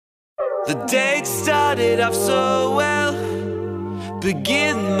The date started off so well,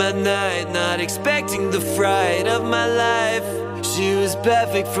 begin my night, not expecting the fright of my life. She was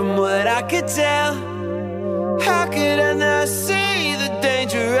perfect from what I could tell. How could I not see the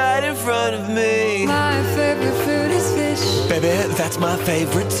danger right in front of me? My favorite food is fish. Baby, that's my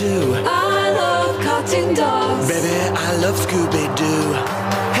favorite too. I love cartoon dogs. Baby, I love Scooby-Doo.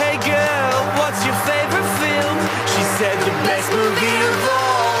 Hey girl, what's your favorite film? She said the best movie of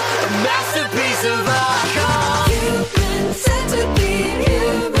all, a masterpiece of art called Human centipede,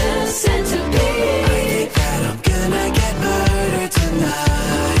 human centipede. I think that I'm gonna get murdered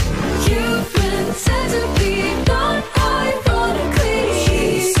tonight. Human centipede, not ironically.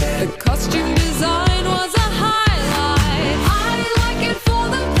 She said the costume design was a highlight. I like it for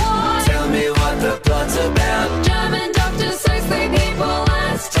the plot. Tell me what the plot's about. German doctor says they people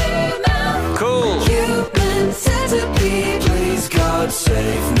last to mouth. Cool. Human centipede. Please God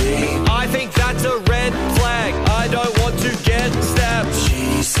save me. I think that's a red flag. I don't want to get stabbed.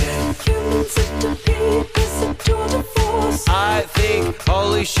 She said Human centipede is a tour de force. I think,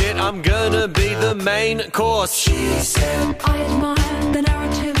 holy shit, I'm gonna be the main course. She said I admire the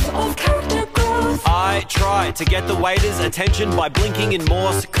narrative of character growth. I try to get the waiter's attention by blinking in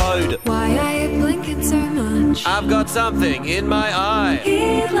Morse code. Why are you blinking so much? I've got something in my eye.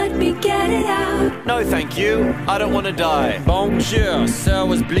 Here, let me get it out. No thank you, I don't want to die. Bonjour, sir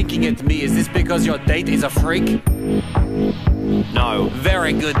was blinking at me. Is this because your date is a freak? No,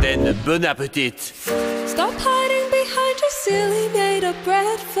 very good then, bon appetit. Stop hiding behind your silly made-up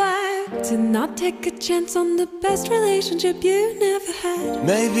red flag. To not take a chance on the best relationship you never had.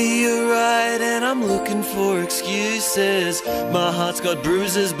 Maybe you're right and I'm looking for excuses. My heart's got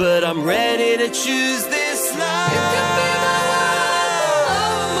bruises but I'm ready to choose this life. You could be the love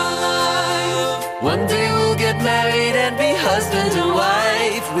of my life. One day we'll get married and be husband and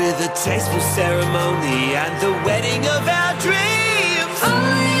wife, with a tasteful ceremony and the wedding of our dreams.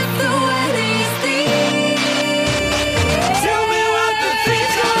 Only if the wedding's theme. Tell me what the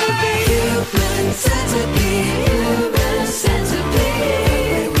thing's gonna be. Human centipede, human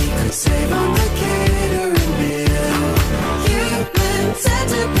centipede. We could save on the catering bill. Human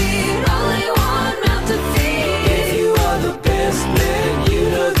centipede, only one mouth to feed. If you are the best man, you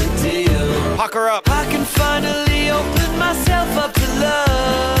know the deal. Pucker up. I can finally open myself up to love.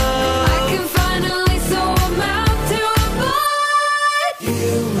 I can finally sew a mouth to a bud.